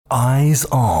Eyes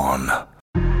on.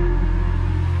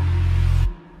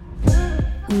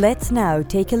 Let's now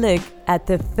take a look at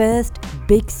the first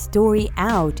big story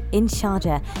out in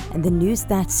Sharjah and the news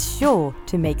that's sure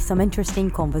to make some interesting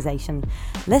conversation.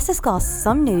 Let's discuss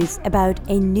some news about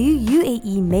a new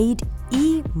UAE-made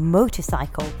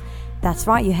e-motorcycle. That's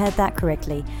right, you heard that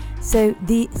correctly. So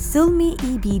the Sulmi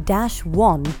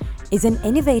EB-ONE is an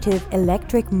innovative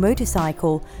electric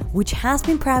motorcycle which has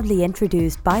been proudly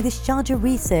introduced by the Sharjah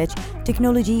Research,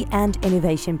 Technology and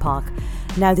Innovation Park.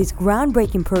 Now, this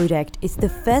groundbreaking product is the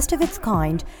first of its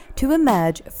kind to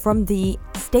emerge from the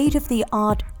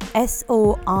state-of-the-art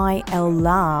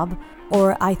SoiLAB,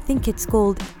 or I think it's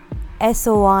called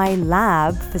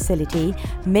SoiLAB facility,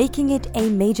 making it a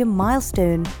major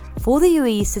milestone for the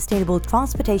UAE's sustainable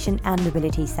transportation and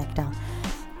mobility sector.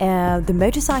 The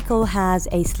motorcycle has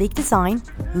a sleek design,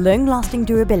 long-lasting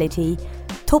durability,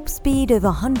 top speed of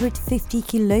 150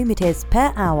 kilometers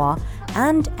per hour,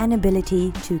 and an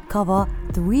ability to cover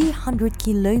 300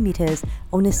 kilometers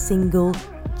on a single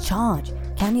charge.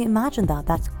 Can you imagine that?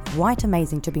 That's quite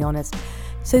amazing, to be honest.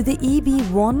 So the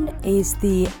EB-ONE is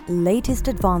the latest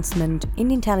advancement in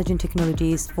intelligent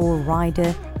technologies for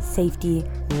rider safety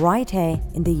right here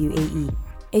in the UAE.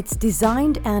 It's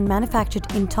designed and manufactured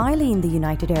entirely in the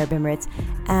United Arab Emirates,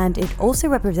 and it also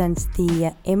represents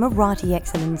the Emirati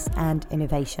excellence and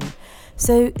innovation.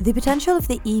 So the potential of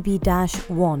the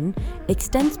EB-ONE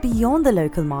extends beyond the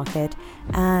local market,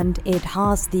 and it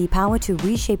has the power to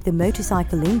reshape the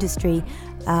motorcycle industry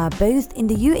both in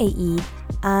the UAE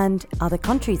and other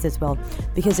countries as well,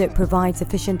 because it provides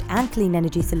efficient and clean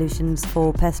energy solutions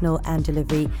for personal and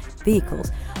delivery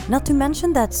vehicles. Not to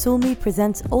mention that Sulmi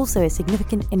presents also a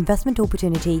significant investment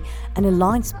opportunity and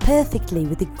aligns perfectly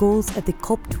with the goals of the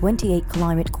COP28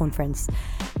 climate conference,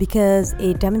 because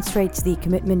it demonstrates the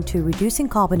commitment to reducing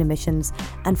carbon emissions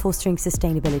and fostering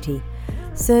sustainability.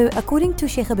 So, according to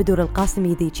Sheikha Bodour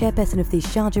Qasimi, the chairperson of the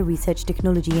Sharjah Research,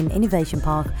 Technology and Innovation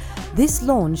Park, this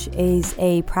launch is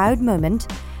a proud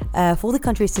moment for the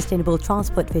country's sustainable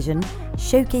transport vision,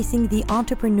 showcasing the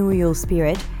entrepreneurial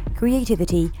spirit,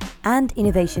 creativity and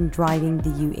innovation driving the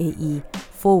UAE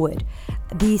forward.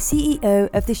 The CEO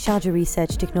of the Sharjah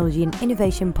Research, Technology and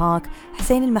Innovation Park,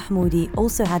 Hussain Al Mahmoudi,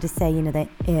 also had a say in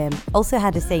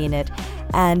it,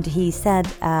 and he said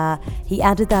he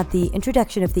added that the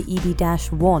introduction of the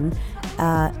EB-ONE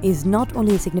is not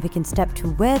only a significant step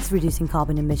towards reducing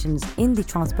carbon emissions in the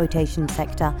transportation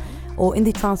sector,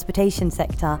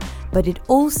 but it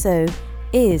also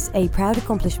is a proud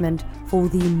accomplishment for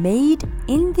the Made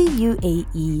in the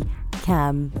UAE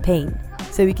campaign.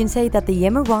 So we can say that the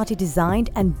Emirati designed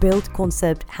and built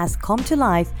concept has come to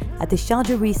life at the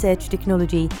Sharjah Research,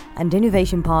 Technology and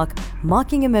Innovation Park,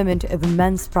 marking a moment of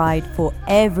immense pride for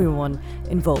everyone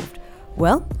involved.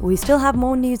 Well, we still have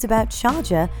more news about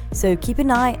Sharjah, so keep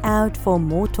an eye out for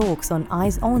more talks on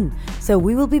Eyes On. So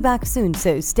we will be back soon,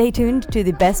 so stay tuned to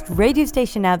the best radio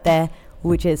station out there,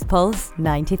 which is Pulse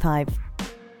 95.